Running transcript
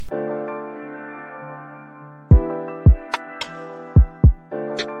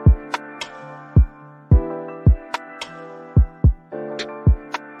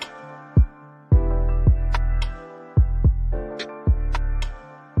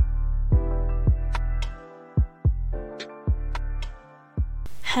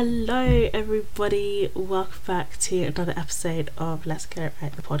Hello everybody, welcome back to another episode of Let's Get It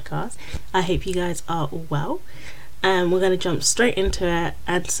Right, the podcast. I hope you guys are all well. We're going to jump straight into it.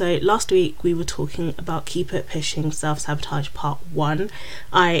 And so last week we were talking about Keep It Pushing Self-Sabotage Part 1.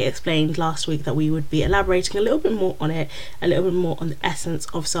 I explained last week that we would be elaborating a little bit more on it, a little bit more on the essence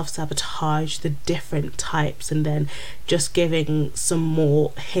of self-sabotage, the different types, and then just giving some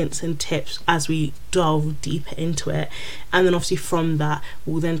more hints and tips as we delve deeper into it. And then obviously from that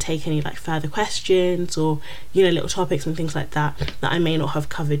we'll then take any further questions or little topics and things like that I may not have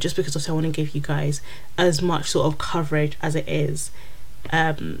covered, just because also I want to give you guys as much sort of coverage as it is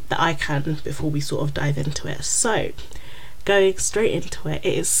that I can before we sort of dive into it. So going straight into it,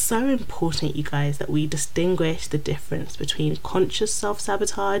 it is so important, you guys, that we distinguish the difference between conscious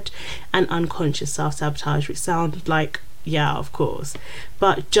self-sabotage and unconscious self-sabotage, which sound like, yeah, of course,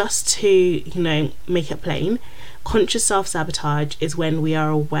 but just to make it plain, conscious self-sabotage is when we are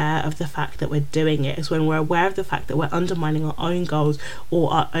aware of the fact that we're doing it. It's when we're aware of the fact that we're undermining our own goals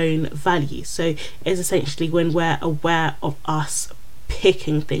or our own values. So it's essentially when we're aware of us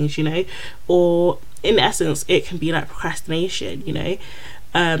picking things, or in essence it can be like procrastination.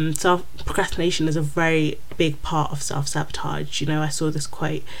 Procrastination is a very big part of self-sabotage. I saw this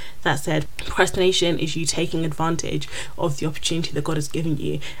quote that said, procrastination is you taking advantage of the opportunity that God has given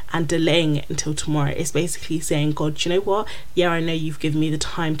you and delaying it until tomorrow. It's basically saying, God, you know what, yeah, I know you've given me the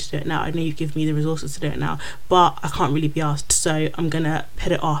time to do it now, I know you've given me the resources to do it now, but I can't really be asked, so I'm gonna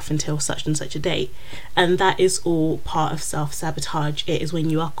put it off until such and such a date. And that is all part of self-sabotage. It is when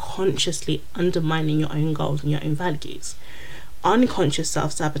you are consciously undermining your own goals and your own values. Unconscious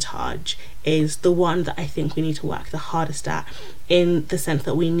self-sabotage is the one that I think we need to work the hardest at, in the sense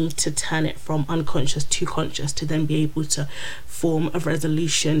that we need to turn it from unconscious to conscious to then be able to form a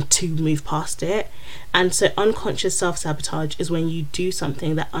resolution to move past it. And so unconscious self-sabotage is when you do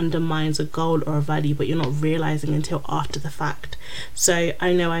something that undermines a goal or a value, but you're not realizing until after the fact. So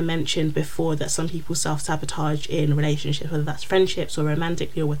I know I mentioned before that some people self-sabotage in relationships, whether that's friendships or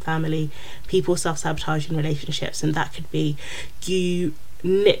romantically or with family. People self-sabotage in relationships, and that could be you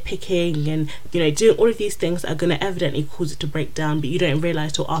nitpicking and doing all of these things that are going to evidently cause it to break down, but you don't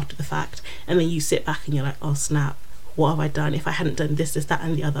realize till after the fact, and then you sit back and you're like, oh snap, what have I done? If I hadn't done this, that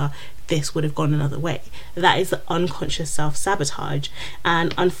and the other, this would have gone another way. That is the unconscious self-sabotage.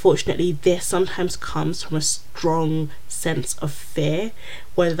 And unfortunately this sometimes comes from a strong sense of fear,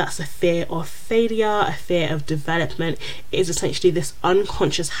 whether that's a fear of failure, a fear of development. It is essentially this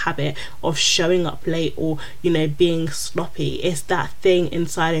unconscious habit of showing up late or being sloppy. It's that thing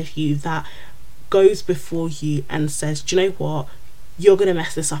inside of you that goes before you and says, do you know what, you're gonna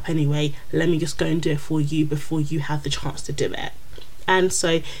mess this up anyway, let me just go and do it for you before you have the chance to do it. And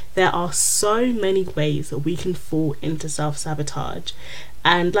so there are so many ways that we can fall into self-sabotage,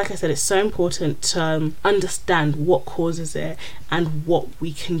 and like I said, it's so important to understand what causes it and what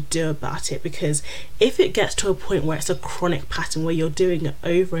we can do about it, because if it gets to a point where it's a chronic pattern where you're doing it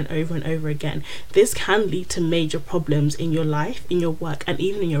over and over and over again, this can lead to major problems in your life, in your work, and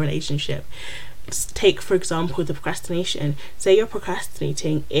even in your relationship. Take for example the procrastination. Say you're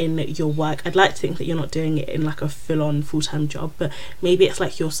procrastinating in your work. I'd like to think that you're not doing it in like a full-on full-time job, but maybe it's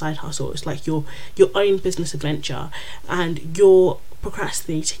like your side hustle, it's like your own business adventure, and you're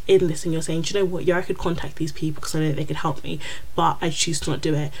procrastinating in this and you're saying, do you know what, yeah, I could contact these people because I know that they could help me, but I choose to not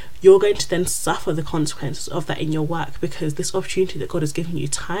do it. You're going to then suffer the consequences of that in your work, because this opportunity that God has given you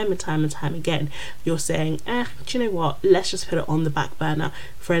time and time and time again, you're saying, do you know what, let's just put it on the back burner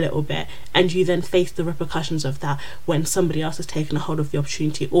for a little bit, and you then face the repercussions of that when somebody else has taken a hold of the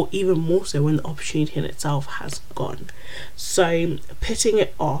opportunity, or even more so when the opportunity in itself has gone. So putting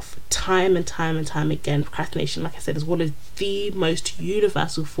it off time and time and time again, procrastination, like I said, is one of the most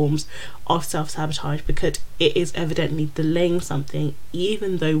universal forms of self-sabotage, because it is evidently delaying something,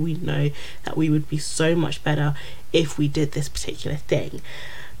 even though we know that we would be so much better if we did this particular thing.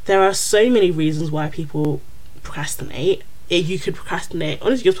 There are so many reasons why people procrastinate. You could procrastinate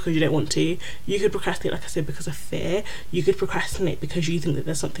honestly just because you don't want to. You could procrastinate, like I said, because of fear. You could procrastinate because you think that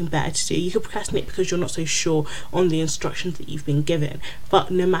there's something better to do. You could procrastinate because you're not so sure on the instructions that you've been given.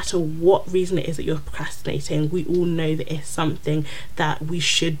 But no matter what reason it is that you're procrastinating, we all know that it's something that we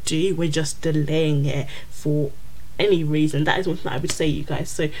should do. We're just delaying it for any reason. That is one thing that I would say, you guys.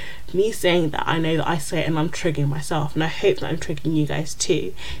 So me saying that, I know that I say it and I'm triggering myself, and I hope that I'm triggering you guys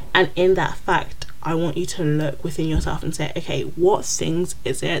too. And in that fact, I want you to look within yourself and say, okay, what things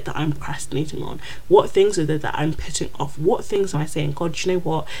is it that I'm procrastinating on? What things are there that I'm putting off? What things am I saying, God, you know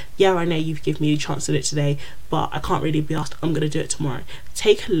what? Yeah, I know you've given me a chance to do it today, but I can't really be asked. I'm going to do it tomorrow.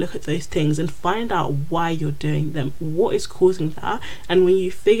 take a look at those things and find out why you're doing them, what is causing that. And when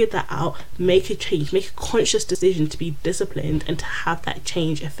you figure that out, make a change, make a conscious decision to be disciplined and to have that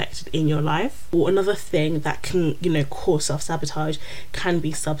change affected in your life. Or another thing that can, cause self-sabotage can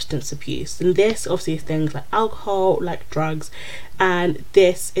be substance abuse. And this obviously is things like alcohol, like drugs. And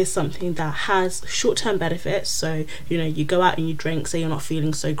this is something that has short-term benefits. So, you go out and you drink, say you're not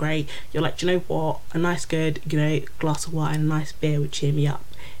feeling so great. You're like, do you know what? A nice good, glass of wine, a nice beer would cheer me up.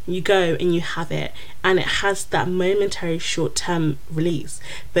 You go and you have it, and it has that momentary short-term release,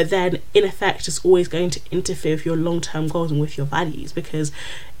 but then in effect it's always going to interfere with your long-term goals and with your values. Because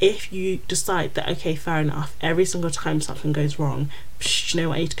if you decide that, okay, fair enough, every single time something goes wrong,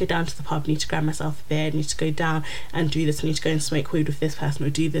 I need to go down to the pub, I need to grab myself a beer, I need to go down and do this, I need to go and smoke weed with this person,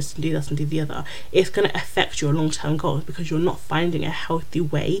 or do this and do this and do the other, it's going to affect your long-term goals, because you're not finding a healthy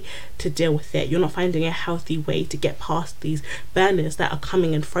way to deal with it. You're not finding a healthy way to get past these burners that are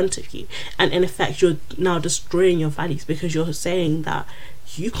coming in front of you, and in effect you're now destroying your values, because you're saying that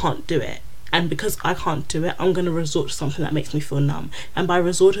you can't do it, and because I can't do it, I'm going to resort to something that makes me feel numb. And by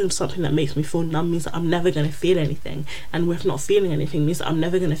resorting to something that makes me feel numb means that I'm never going to feel anything. And with not feeling anything means that I'm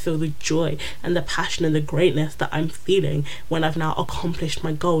never going to feel the joy and the passion and the greatness that I'm feeling when I've now accomplished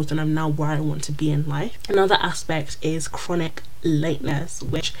my goals and I'm now where I want to be in life. Another aspect is chronic lateness,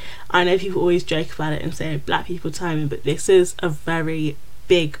 which I know people always joke about it and say black people timing, but this is a very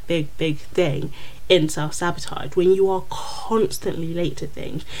big thing in self-sabotage. When you are constantly late to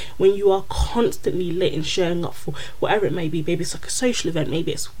things, when you are constantly late in showing up for whatever it may be, maybe it's like a social event,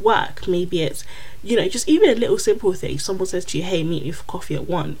 maybe it's work, maybe it's just even a little simple thing. Someone says to you, hey, meet me for coffee at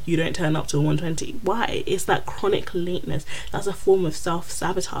 1, you don't turn up till 1:20. Why? It's that chronic lateness. That's a form of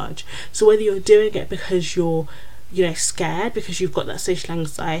self-sabotage. So whether you're doing it because you're scared, because you've got that social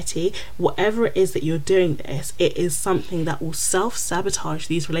anxiety, whatever it is that you're doing this, it is something that will self-sabotage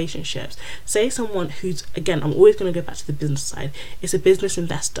these relationships. Say someone who's, again, I'm always going to go back to the business side, it's a business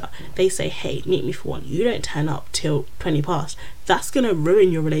investor. They say, hey, meet me for 1, you don't turn up till 20 past. That's going to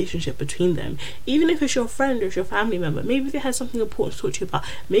ruin your relationship between them. Even if it's your friend or it's your family member, maybe they had something important to talk to you about,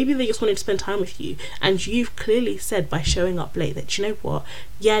 maybe they just wanted to spend time with you, and you've clearly said by showing up late that, you know what,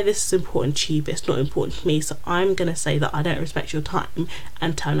 yeah, this is important to you, but it's not important to me, so I'm going to say that I don't respect your time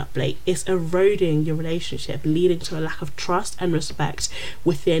and turn up late. It's eroding your relationship, leading to a lack of trust and respect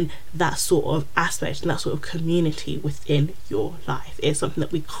within that sort of aspect and that sort of community within your life. It's something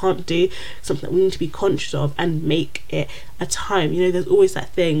that we can't do, something that we need to be conscious of and make it a time. There's always that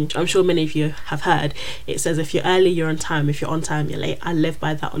thing, I'm sure many of you have heard, it says if you're early, you're on time, if you're on time, you're late. I live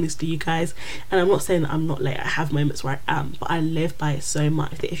by that, honestly, you guys, and I'm not saying that I'm not late. I have moments where I am, but I live by it so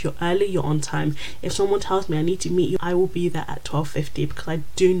much that if you're early, you're on time. If someone tells me I need to meet you, I will be there at 12:50, because I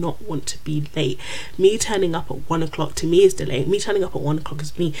do not want to be late. Me turning up at 1 o'clock to me is delaying. Me turning up at 1 o'clock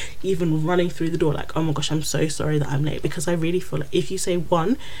is me even running through the door like, oh my gosh, I'm so sorry that I'm late, because I really feel like if you say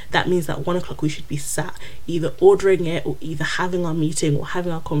 1, that means that 1 o'clock we should be sat either ordering it or either having our meeting or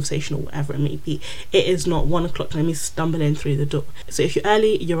having our conversation or whatever it may be. It is not 1 o'clock and me stumbling through the door. So if you're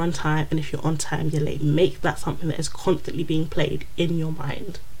early, you're on time, and if you're on time, you're late. Make that something that is constantly being played in your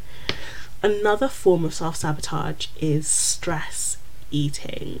mind. Another form of self-sabotage is stress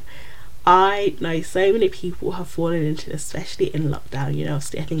eating. I know so many people have fallen into this, especially in lockdown. I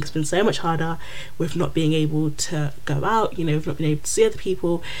think it's been so much harder with not being able to go out, with not being able to see other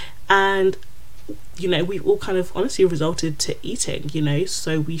people, and we've all kind of honestly resorted to eating,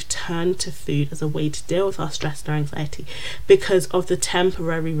 so we've turned to food as a way to deal with our stress and our anxiety because of the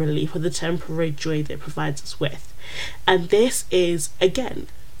temporary relief or the temporary joy that it provides us with. And this is, again,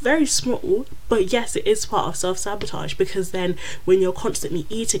 very small, but yes, it is part of self-sabotage, because then when you're constantly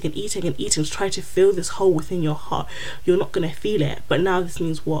eating and eating and eating to try to fill this hole within your heart, you're not going to feel it. But now this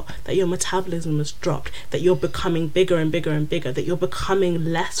means what? That your metabolism has dropped, that you're becoming bigger and bigger and bigger, that you're becoming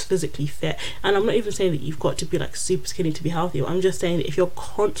less physically fit. And I'm not even saying that you've got to be like super skinny to be healthy. I'm just saying that if you're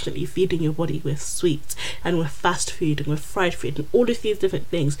constantly feeding your body with sweets and with fast food and with fried food and all of these different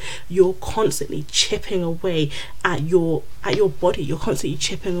things, you're constantly chipping away at your body. You're constantly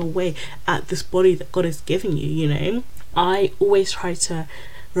chipping away at this body that God has given you. I always try to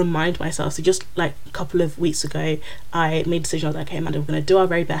remind myself. So just like a couple of weeks ago, I made a decision. I was like, okay, Amanda, we're going to do our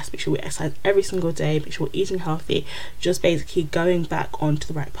very best, make sure we exercise every single day, make sure we're eating healthy, just basically going back onto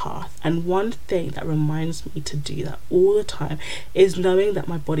the right path. And one thing that reminds me to do that all the time is knowing that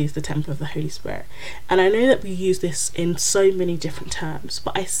my body is the temple of the Holy Spirit. And I know that we use this in so many different terms,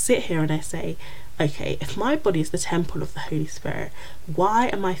 but I sit here and I say, okay, if my body is the temple of the Holy Spirit, why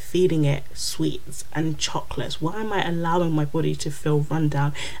am I feeding it sweets and chocolates? Why am I allowing my body to feel run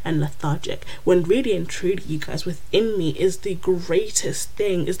down and lethargic? When really and truly, you guys, within me is the greatest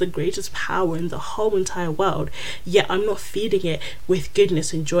thing, is the greatest power in the whole entire world. Yet I'm not feeding it with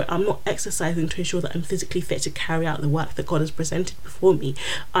goodness and joy. I'm not exercising to ensure that I'm physically fit to carry out the work that God has presented before me.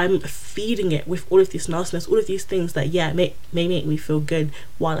 I'm feeding it with all of this nastiness, all of these things that, yeah, may make me feel good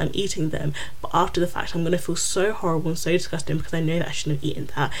while I'm eating them, but after the fact I'm going to feel so horrible and so disgusting because I know that I shouldn't have eaten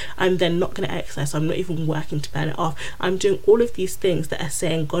that. I'm then not going to exercise. I'm not even working to burn it off. I'm doing all of these things that are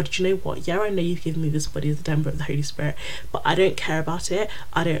saying, God, do you know what? Yeah, I know you've given me this body as the temple of the Holy Spirit, but I don't care about it.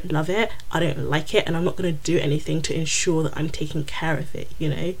 I don't love it. I don't like it, and I'm not going to do anything to ensure that I'm taking care of it, you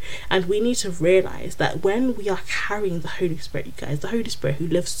know? And we need to realize that when we are carrying the Holy Spirit, you guys, the Holy Spirit who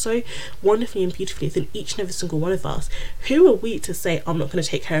lives so wonderfully and beautifully within each and every single one of us, who are we to say I'm not going to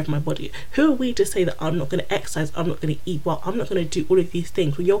take care of my body? Who are we to say that I'm not going to exercise, I'm not going to eat well, I'm not going to do all of these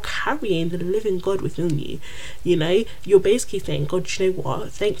things when you're carrying the living God within you? You know, you're basically saying, God, you know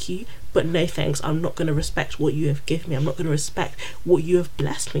what, thank you, but no thanks. I'm not going to respect what you have given me. I'm not going to respect what you have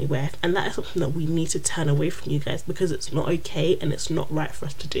blessed me with. And that is something that we need to turn away from, you guys, because it's not okay and it's not right for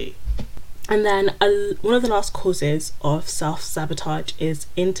us to do. And then one of the last causes of self-sabotage is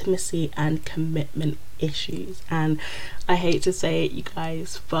intimacy and commitment issues. And I hate to say it, you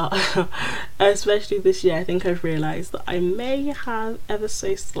guys, but especially this year, I think I've realised that I may have ever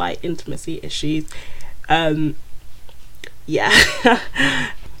so slight intimacy issues. Yeah.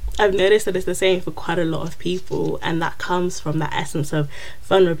 I've noticed that it's the same for quite a lot of people, and that comes from that essence of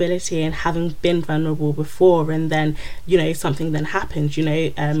vulnerability and having been vulnerable before, and then, you know, something then happens, you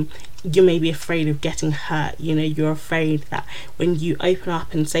know, you may be afraid of getting hurt, you know, you're afraid that when you open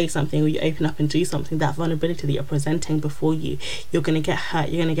up and say something, or you open up and do something, that vulnerability that you're presenting before you're going to get hurt,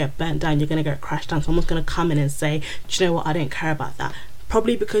 you're going to get burnt down, you're going to get crashed down. Someone's going to come in and say, do you know what, I don't care about that.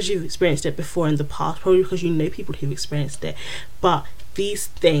 Probably because you've experienced it before in the past, probably because you know people who've experienced it, but these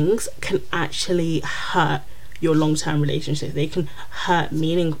things can actually hurt your long-term relationship. They can hurt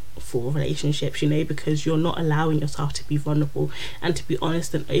meaningful relationships, you know, because you're not allowing yourself to be vulnerable and to be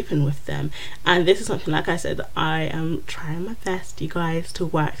honest and open with them. And this is something, like I said, that I am trying my best, you guys, to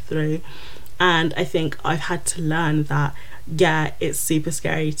work through. And I think I've had to learn that, yeah, it's super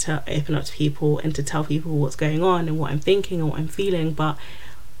scary to open up to people and to tell people what's going on and what I'm thinking and what I'm feeling, but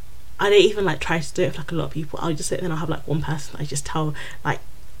I don't even like try to do it with like a lot of people. I'll just sit there and I'll have like one person I just tell like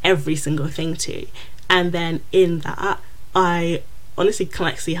every single thing to, and then in that I honestly can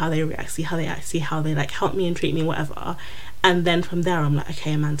like see how they react, see how they act, see how they like help me and treat me, whatever. And then from there I'm like,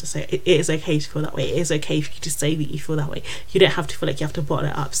 okay, Amanda, so it is okay to feel that way. It is okay for you to say that you feel that way. You don't have to feel like you have to bottle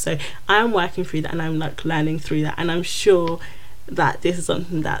it up. So I'm working through that, and I'm like learning through that, and I'm sure that this is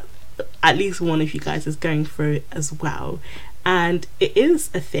something that at least one of you guys is going through as well. And it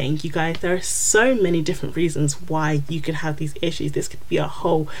is a thing, you guys. There are so many different reasons why you could have these issues. This could be a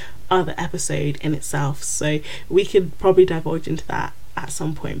whole other episode in itself, so we could probably divulge into that at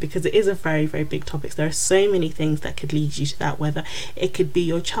some point, because it is a very, very big topic. There are so many things that could lead you to that, whether it could be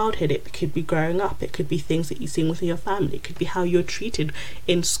your childhood, it could be growing up, it could be things that you've seen within your family, it could be how you're treated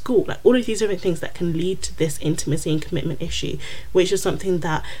in school, like all of these different things that can lead to this intimacy and commitment issue, which is something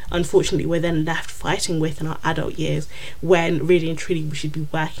that unfortunately we're then left fighting with in our adult years, when really and truly we should be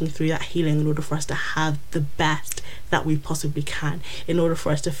working through that healing in order for us to have the best that we possibly can, in order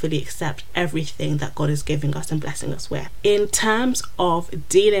for us to fully accept everything that God is giving us and blessing us with. In terms of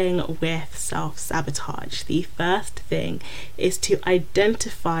dealing with self-sabotage, the first thing is to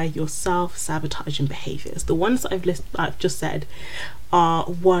identify your self-sabotaging behaviors. The ones that I've just said are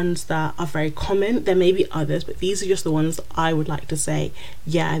ones that are very common. There may be others, but these are just the ones that I would like to say,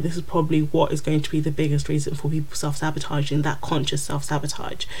 yeah, this is probably what is going to be the biggest reason for people self-sabotaging, that conscious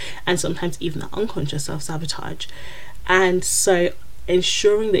self-sabotage, and sometimes even that unconscious self-sabotage. And so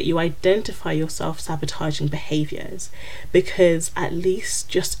ensuring that you identify your self-sabotaging behaviors, because at least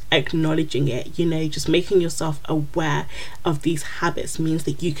just acknowledging it, you know, just making yourself aware of these habits means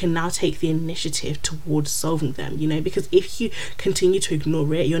that you can now take the initiative towards solving them, you know, because if you continue to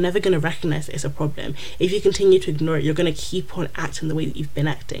ignore it, you're never going to recognize that it's a problem. If you continue to ignore it, you're going to keep on acting the way that you've been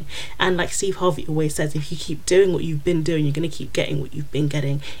acting. And like Steve Harvey always says, if you keep doing what you've been doing, you're going to keep getting what you've been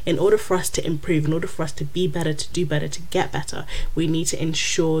getting. In order for us to improve, in order for us to be better, to do better, to get better, we need to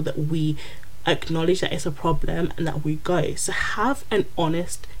ensure that we acknowledge that it's a problem and that we go. So have an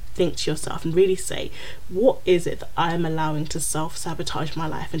honest think to yourself and really say, what is it that I'm allowing to self-sabotage my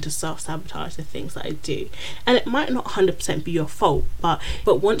life and to self-sabotage the things that I do? And it might not 100% be your fault, but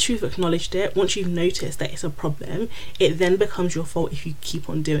once you've acknowledged it, once you've noticed that it's a problem, it then becomes your fault if you keep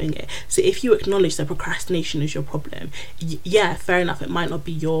on doing it. So if you acknowledge that procrastination is your problem, yeah, fair enough, it might not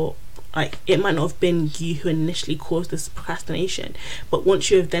be your, like, it might not have been you who initially caused this procrastination, but once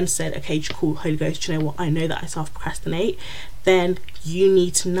you have then said, okay, cool, Holy Ghost, you know what, I know that I self-procrastinate, then you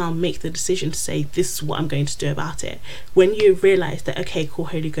need to now make the decision to say, this is what I'm going to do about it. When you realize that, okay, cool,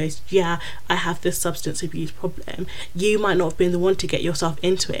 Holy Ghost, yeah, I have this substance abuse problem, you might not have been the one to get yourself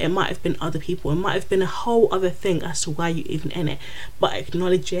into it. It might have been other people. It might have been a whole other thing as to why you're even in it. But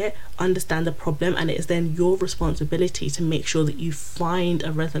acknowledge it, understand the problem, and it is then your responsibility to make sure that you find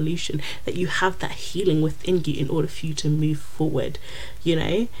a resolution, that you have that healing within you in order for you to move forward, you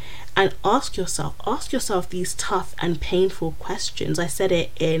know? And ask yourself these tough and painful questions. I said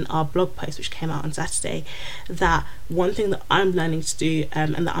it in our blog post, which came out on Saturday, that one thing that I'm learning to do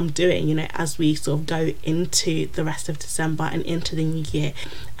and that I'm doing, you know, as we sort of go into the rest of December and into the new year,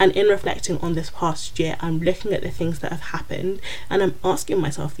 and in reflecting on this past year, I'm looking at the things that have happened and I'm asking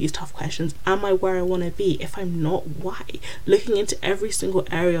myself these tough questions. Am I where I want to be? If I'm not, why? Looking into every single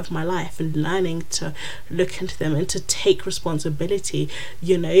area of my life and learning to look into them and to take responsibility,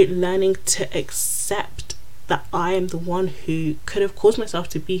 you know, learning to accept that I am the one who could have caused myself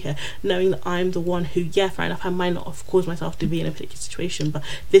to be here, knowing that I'm the one who, yeah, fair enough, I might not have caused myself to be in a particular situation, but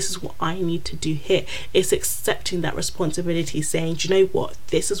this is what I need to do here. It's accepting that responsibility, saying, do you know what,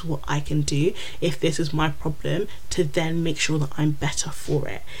 this is what I can do if this is my problem, to then make sure that I'm better for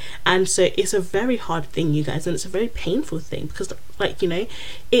it. And so it's a very hard thing, you guys, and it's a very painful thing, because, like, you know,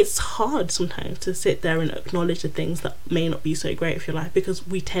 it's hard sometimes to sit there and acknowledge the things that may not be so great for your life, because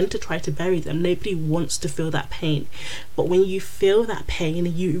we tend to try to bury them. Nobody wants to feel that pain, but when you feel that pain,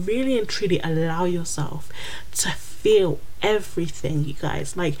 you really and truly allow yourself to feel everything, you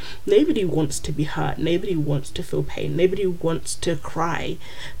guys. Like, nobody wants to be hurt, nobody wants to feel pain, nobody wants to cry,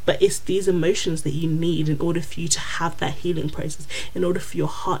 but it's these emotions that you need in order for you to have that healing process, in order for your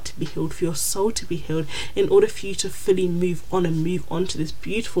heart to be healed, for your soul to be healed, in order for you to fully move on and move on to this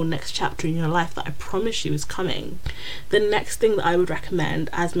beautiful next chapter in your life that I promise you is coming. The next thing that I would recommend,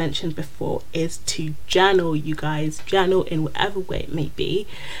 as mentioned before, is to journal, you guys. Journal in whatever way it may be,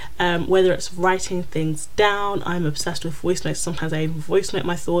 whether it's writing things down. I'm obsessed with voice notes. Sometimes I even voice note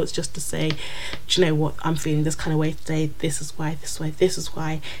my thoughts just to say, do you know what, I'm feeling this kind of way today, this is why, this is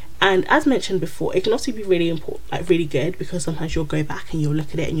why. And as mentioned before, it can also be really important, like really good, because sometimes you'll go back and you'll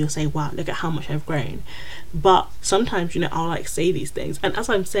look at it and you'll say, wow, look at how much I've grown. But sometimes, you know, I'll like say these things, and as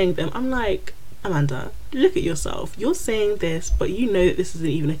I'm saying them, I'm like, Amanda, look at yourself. You're saying this, but you know that this isn't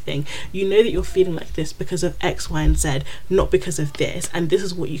even a thing. You know that you're feeling like this because of X, Y, and Z, not because of this. And this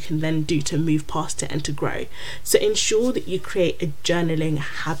is what you can then do to move past it and to grow. So ensure that you create a journaling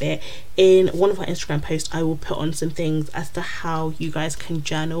habit. In one of our Instagram posts, I will put on some things as to how you guys can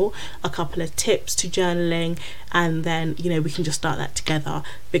journal, a couple of tips to journaling, and then, you know, we can just start that together,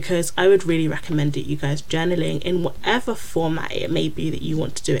 because I would really recommend it, you guys. Journaling in whatever format it may be that you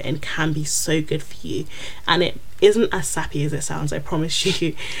want to do it in can be so good for you, and it isn't as sappy as it sounds, I promise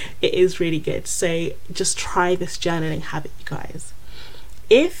you. It is really good. So just try this journaling habit, you guys.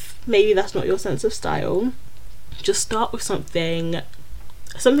 If maybe that's not your sense of style, just start with something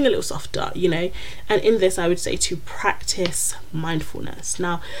a little softer, you know. And in this, I would say to practice mindfulness.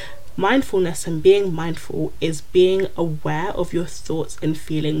 Now, mindfulness and being mindful is being aware of your thoughts and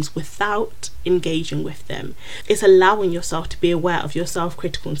feelings without engaging with them. It's allowing yourself to be aware of your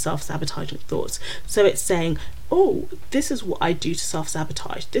self-critical and self-sabotaging thoughts. So it's saying, oh, this is what I do to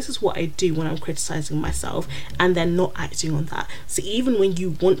self-sabotage, this is what I do when I'm criticizing myself, and then not acting on that. So even when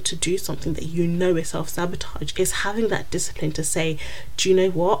you want to do something that you know is self-sabotage, it's having that discipline to say, do you know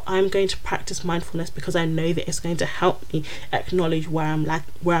what, I'm going to practice mindfulness because I know that it's going to help me acknowledge where I'm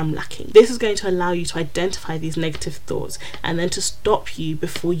lacking. This is going to allow you to identify these negative thoughts and then to stop you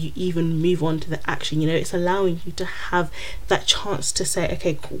before you even move on to the action. You know, it's allowing you to have that chance to say,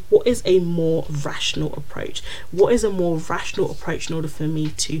 okay, cool, what is a more rational approach? What is a more rational approach in order for me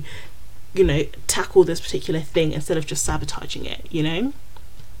to, you know, tackle this particular thing instead of just sabotaging it, you know?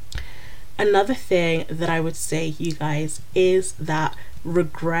 Another thing that I would say, you guys, is that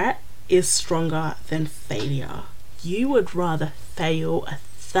regret is stronger than failure. You would rather fail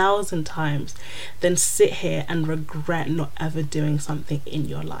 1,000 times than sit here and regret not ever doing something in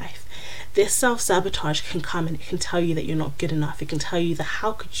your life. This self-sabotage can come and it can tell you that you're not good enough. It can tell you that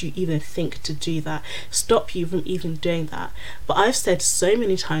how could you even think to do that, stop you from even doing that. But I've said so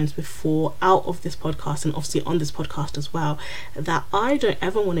many times before out of this podcast, and obviously on this podcast as well, that I don't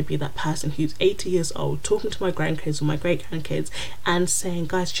ever want to be that person who's 80 years old talking to my grandkids or my great grandkids and saying,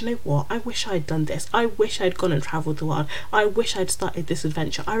 guys, do you know what, I wish I'd done this, I wish I'd gone and traveled the world, I wish I'd started this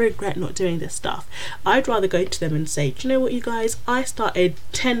adventure, I regret not doing this stuff. I'd rather go to them and say, do you know what, you guys, I started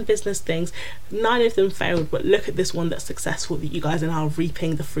 10 business things, 9 of them failed, but look at this one that's successful that you guys are now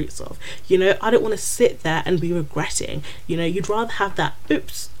reaping the fruits of. You know, I don't want to sit there and be regretting. You know, you'd rather have that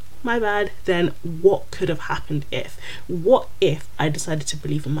oops, my bad, than what could have happened if. What if I decided to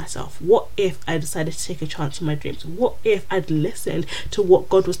believe in myself? What if I decided to take a chance on my dreams? What if I'd listened to what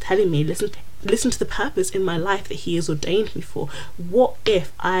God was telling me, listen to the purpose in my life that he has ordained me for? What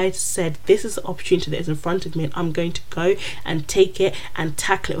if I said, this is the opportunity that is in front of me and I'm going to go and take it and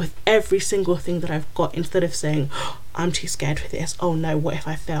tackle it with every single thing that I've got, instead of saying, oh, I'm too scared for this, oh no, what if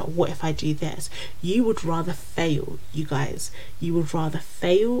I fail, what if I do this? You would rather fail, you guys. You would rather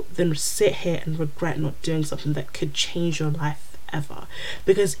fail than sit here and regret not doing something that could change your life ever.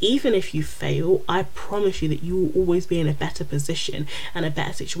 Because even if you fail, I promise you that you will always be in a better position and a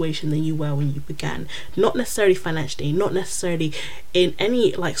better situation than you were when you began. Not necessarily financially, not necessarily in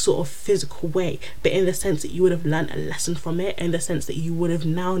any like sort of physical way, but in the sense that you would have learned a lesson from it, in the sense that you would have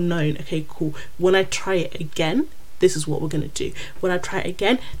now known, okay, cool, when I try it again, this is what we're going to do. When I try it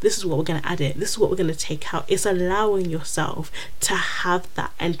again, this is what we're going to add in. This is what we're going to take out. It's allowing yourself to have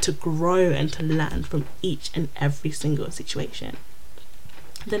that and to grow and to learn from each and every single situation.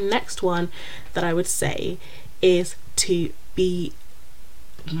 The next one that I would say is to be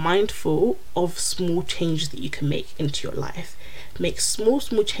mindful of small changes that you can make into your life. Make small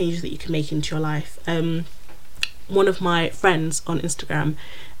changes that you can make into your life. One of my friends on Instagram,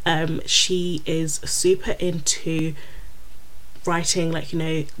 she is super into writing, like, you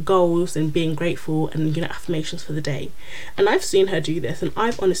know, goals and being grateful and, you know, affirmations for the day. And I've seen her do this, and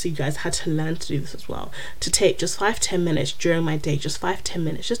I've honestly, guys, had to learn to do this as well, to take just 5-10 minutes during my day, just 5-10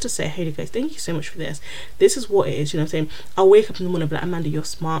 minutes, just to say, hey guys, thank you so much for this is what it is, you know what I'm saying? I'll wake up in the morning and be like, Amanda, you're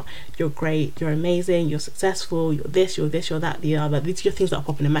smart, you're great, you're amazing, you're successful, you're this, you're that, the other. These are your things that are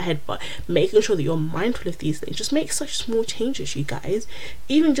popping in my head, but making sure that you're mindful of these things. Just make such small changes, you guys.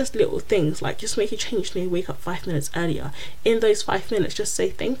 Even just little things, like just make a change to wake up 5 minutes earlier. In those 5 minutes, just say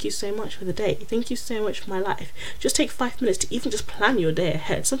thank you so much for the day, thank you so much for my life. Just take 5 minutes to even just plan your day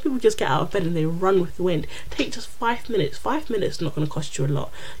ahead. Some people just get out of bed and they run with the wind. Take just 5 minutes. 5 minutes is not going to cost you a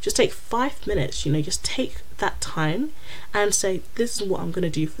lot. Just take 5 minutes, you know, just take that time and say, this is what I'm going to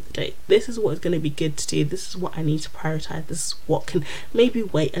do for the day, this is what is going to be good to do, this is what I need to prioritize, this is what can maybe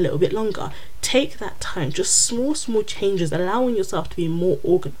wait a little bit longer. Take that time, just small changes, allowing yourself to be more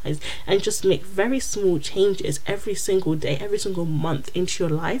organized, and just make very small changes every single day, every single month into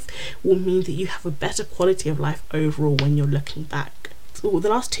your life will mean that you have a better quality of life overall when you're looking back. So the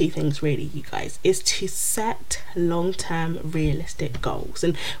last 2 things really, you guys, is to set long-term realistic goals.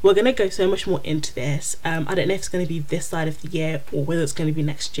 And we're going to go so much more into this. I don't know if it's going to be this side of the year or whether it's going to be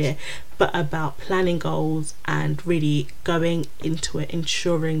next year, but about planning goals and really going into it,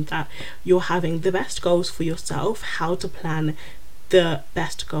 ensuring that you're having the best goals for yourself, how to plan the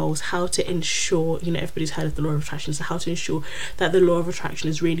best goals, how to ensure, you know, everybody's heard of the law of attraction, so how to ensure that the law of attraction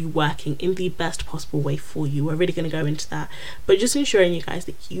is really working in the best possible way for you. We're really going to go into that, but just ensuring, you guys,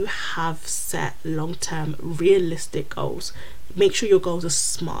 that you have set long-term realistic goals. Make sure your goals are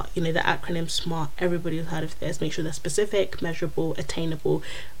SMART, you know, the acronym SMART, everybody has heard of this. Make sure they're specific, measurable, attainable,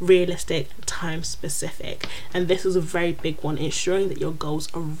 realistic, time specific. And this is a very big one, ensuring that your goals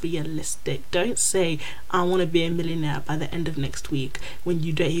are realistic. Don't say, I want to be a millionaire by the end of next week, when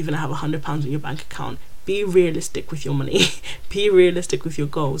you don't even have £100 in your bank account. Be realistic with your money. Be realistic with your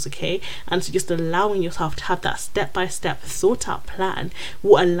goals, okay? And so just allowing yourself to have that step-by-step thought out plan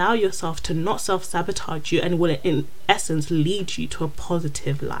will allow yourself to not self-sabotage you, and will in essence lead you to a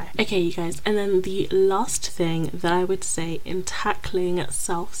positive life. Okay, you guys, and then the last thing that I would say in tackling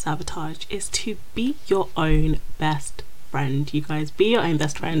self-sabotage is to be your own best friend. You guys, be your own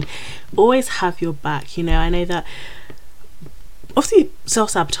best friend. Always have your back. You know, I know that obviously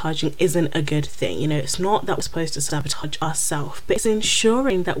self-sabotaging isn't a good thing, you know, it's not that we're supposed to sabotage ourselves, but it's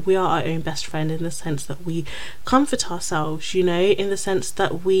ensuring that we are our own best friend, in the sense that we comfort ourselves, you know, in the sense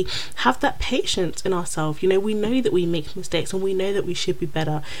that we have that patience in ourselves. You know, we know that we make mistakes and we know that we should be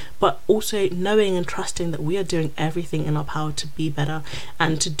better, but also knowing and trusting that we are doing everything in our power to be better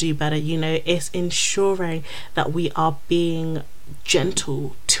and to do better. You know, it's ensuring that we are being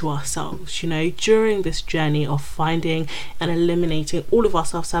gentle to to ourselves. You know, during this journey of finding and eliminating all of our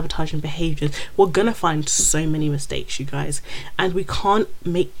self-sabotaging behaviors, we're gonna find so many mistakes, you guys, and we can't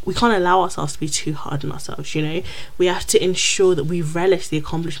allow ourselves to be too hard on ourselves. You know, we have to ensure that we relish the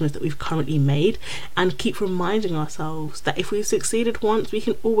accomplishments that we've currently made and keep reminding ourselves that if we've succeeded once, we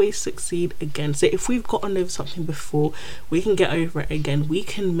can always succeed again. So if we've gotten over something before, we can get over it again. We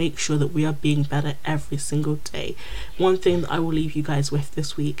can make sure that we are being better every single day. One thing that I will leave you guys with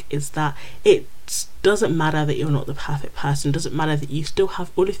this week is that it doesn't matter that you're not the perfect person, doesn't matter that you still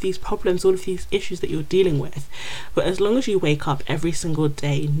have all of these problems, all of these issues that you're dealing with, but as long as you wake up every single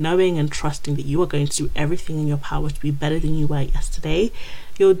day knowing and trusting that you are going to do everything in your power to be better than you were yesterday,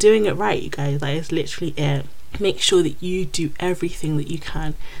 you're doing it right, you guys. That is literally it. Make sure that you do everything that you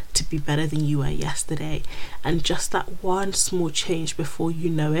can to be better than you were yesterday, and just that one small change, before you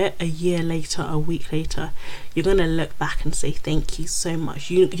know it, a year later, a week later, you're gonna look back and say thank you so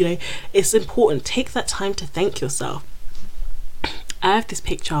much. You know, it's important. Take that time to thank yourself. I have this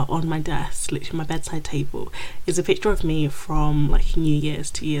picture on my desk, literally my bedside table. It's a picture of me from like New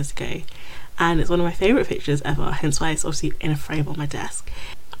Year's 2 years ago, and it's one of my favorite pictures ever, hence why it's obviously in a frame on my desk.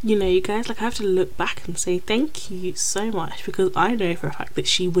 You know, you guys, like, I have to look back and say thank you so much, because I know for a fact that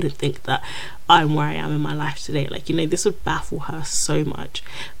she wouldn't think that I'm where I am in my life today. Like, you know, this would baffle her so much,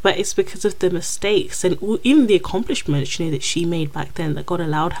 but it's because of the mistakes and even the accomplishments, you know, that she made back then, that God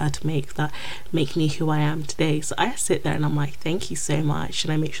allowed her to make, that make me who I am today. So I sit there and I'm like, thank you so much,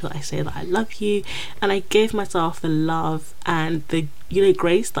 and I make sure that I say that I love you, and I give myself the love and the, you know,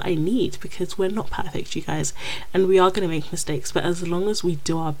 grace that I need, because we're not perfect, you guys, and we are going to make mistakes, but as long as we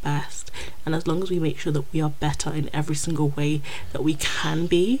do our best, and as long as we make sure that we are better in every single way that we can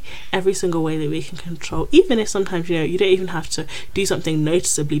be, every single way that we can control, even if sometimes, you know, you don't even have to do something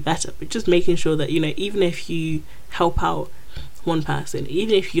noticeably better, but just making sure that, you know, even if you help out one person,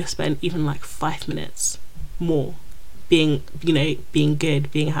 even if you spend even like 5 minutes more being, you know, being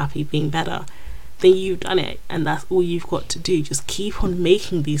good, being happy, being better, then you've done it, and that's all you've got to do. Just keep on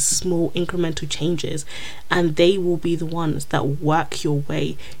making these small incremental changes, and they will be the ones that work your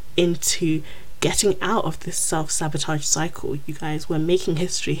way into getting out of this self-sabotage cycle. You guys, we're making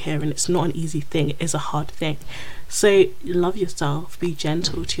history here, and it's not an easy thing. It is a hard thing. So love yourself, be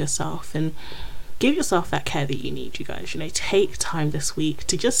gentle to yourself, and give yourself that care that you need, you guys. You know, take time this week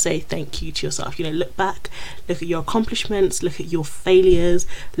to just say thank you to yourself. You know, look back, look at your accomplishments, look at your failures,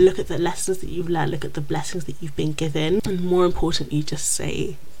 look at the lessons that you've learned, look at the blessings that you've been given, and more importantly, just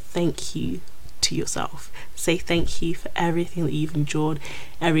say thank you to yourself. Say thank you for everything that you've endured,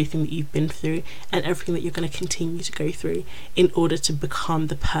 everything that you've been through, and everything that you're going to continue to go through in order to become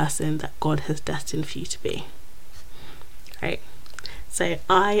the person that God has destined for you to be. Right? So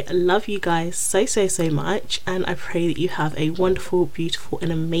I love you guys so much, and I pray that you have a wonderful, beautiful,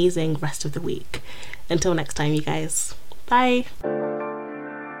 and amazing rest of the week. Until next time, you guys. Bye.